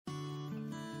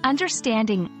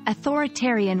Understanding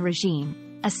Authoritarian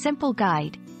Regime, a simple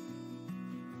guide.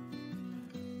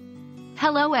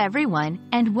 Hello everyone,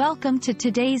 and welcome to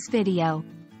today's video.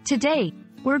 Today,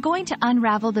 we're going to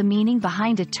unravel the meaning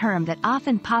behind a term that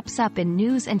often pops up in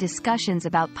news and discussions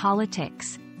about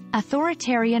politics: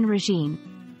 authoritarian regime.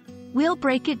 We'll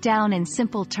break it down in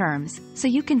simple terms, so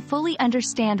you can fully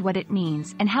understand what it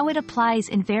means and how it applies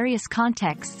in various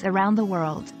contexts around the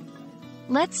world.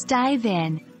 Let's dive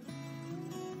in.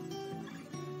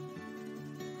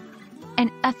 An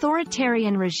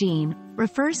authoritarian regime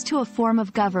refers to a form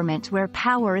of government where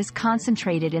power is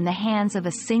concentrated in the hands of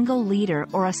a single leader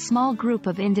or a small group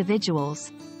of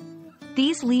individuals.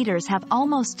 These leaders have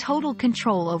almost total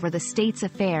control over the state's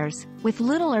affairs, with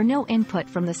little or no input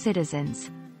from the citizens.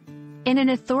 In an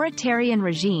authoritarian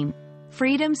regime,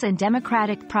 freedoms and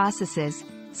democratic processes,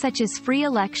 such as free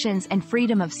elections and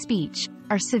freedom of speech,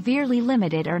 are severely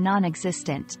limited or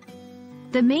non-existent.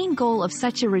 The main goal of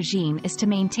such a regime is to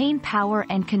maintain power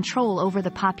and control over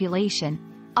the population,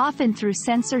 often through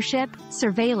censorship,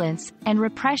 surveillance, and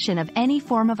repression of any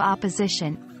form of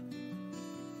opposition.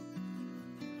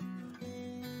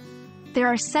 There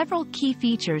are several key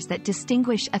features that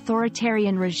distinguish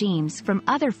authoritarian regimes from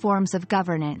other forms of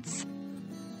governance.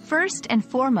 First and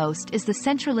foremost is the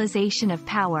centralization of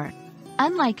power.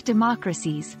 Unlike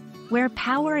democracies, where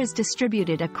power is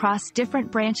distributed across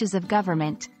different branches of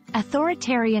government,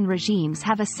 authoritarian regimes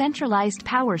have a centralized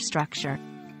power structure.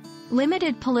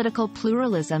 Limited political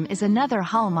pluralism is another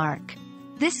hallmark.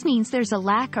 This means there's a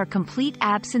lack or complete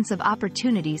absence of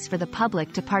opportunities for the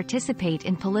public to participate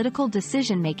in political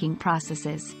decision-making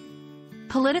processes.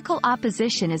 Political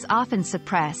opposition is often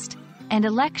suppressed, and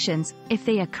elections, if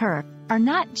they occur, are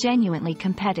not genuinely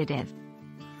competitive.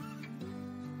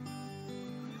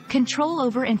 Control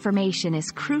over information is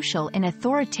crucial in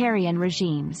authoritarian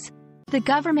regimes. The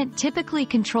government typically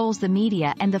controls the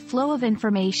media and the flow of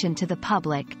information to the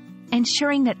public,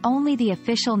 ensuring that only the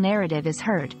official narrative is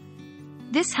heard.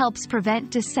 This helps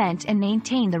prevent dissent and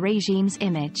maintain the regime's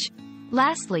image.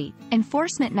 Lastly,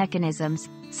 enforcement mechanisms,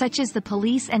 such as the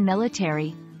police and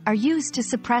military, are used to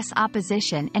suppress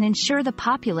opposition and ensure the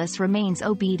populace remains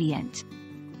obedient.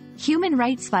 Human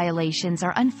rights violations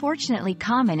are unfortunately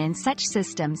common in such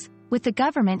systems, with the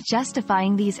government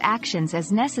justifying these actions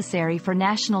as necessary for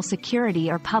national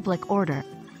security or public order.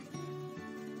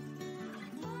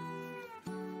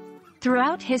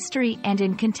 Throughout history and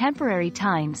in contemporary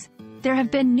times, there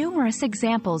have been numerous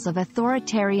examples of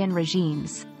authoritarian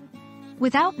regimes.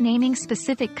 Without naming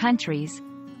specific countries,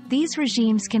 these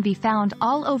regimes can be found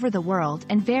all over the world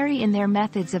and vary in their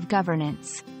methods of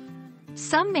governance.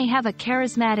 Some may have a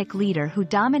charismatic leader who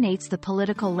dominates the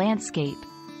political landscape,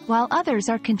 while others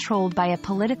are controlled by a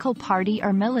political party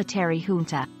or military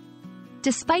junta.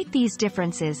 Despite these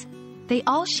differences, they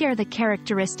all share the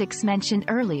characteristics mentioned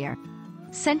earlier: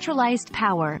 centralized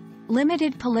power,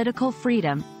 limited political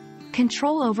freedom,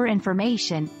 control over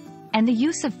information, and the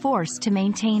use of force to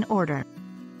maintain order.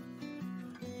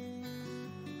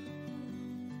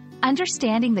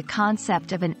 Understanding the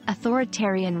concept of an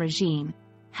authoritarian regime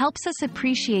helps us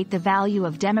appreciate the value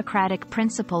of democratic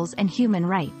principles and human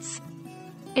rights.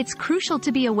 It's crucial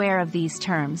to be aware of these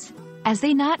terms, as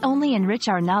they not only enrich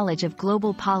our knowledge of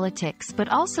global politics but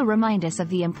also remind us of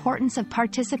the importance of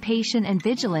participation and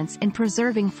vigilance in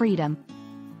preserving freedom.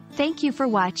 Thank you for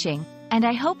watching, and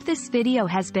I hope this video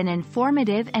has been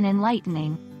informative and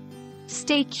enlightening.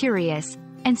 Stay curious,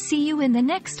 and see you in the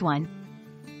next one.